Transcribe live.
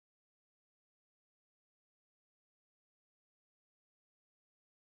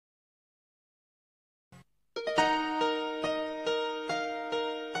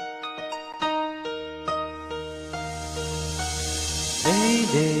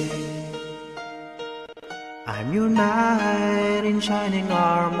lady. I'm your knight in shining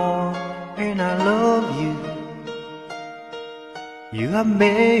armor, and I love you. You have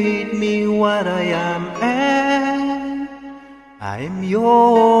made me what I am, and I am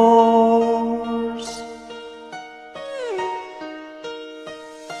yours.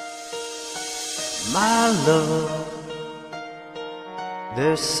 My love,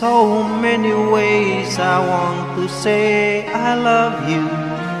 there's so many ways I want to say I love you.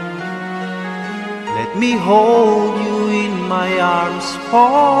 Let me hold you in my arms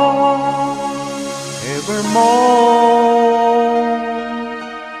forevermore.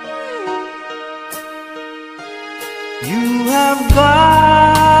 You have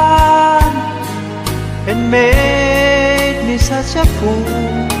gone and made me such a fool.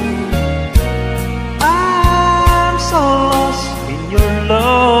 I'm so lost in your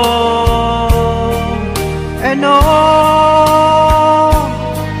love, and oh,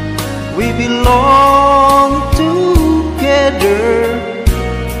 we belong together.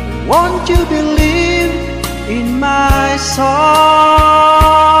 Won't you believe in my song?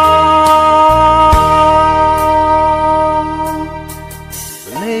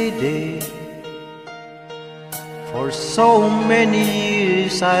 Lady, for so many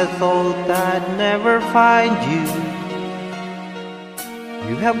years I thought I'd never find you.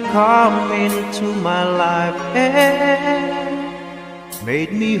 You have come into my life and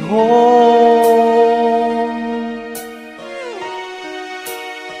made me whole.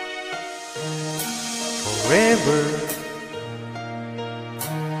 Forever,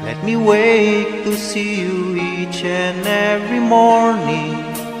 let me wake to see you each and every morning.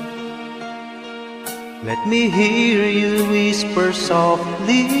 Let me hear you whisper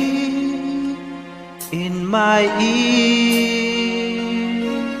softly in my ear.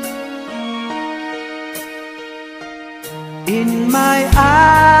 In my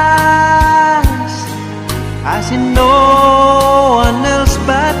eyes, I see no one else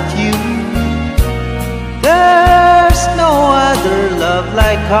but you. There's no other love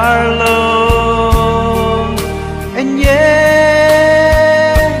like our love. And yes,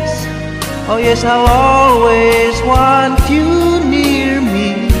 oh yes, I'll always want you near me.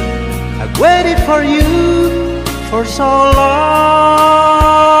 I've waited for you for so long.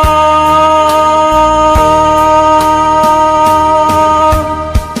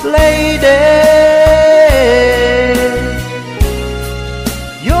 Lady,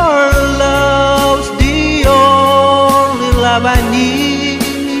 your love's the only love I need.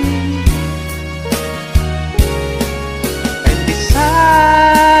 And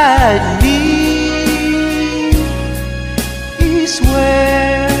beside me is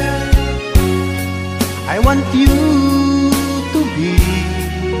where I want you to be.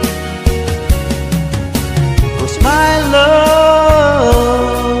 'Cause my love,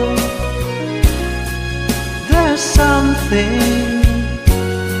 there's something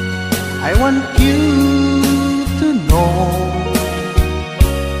I want you to know.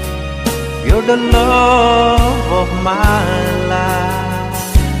 You're the love of my life.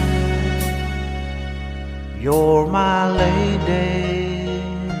 You're my lady.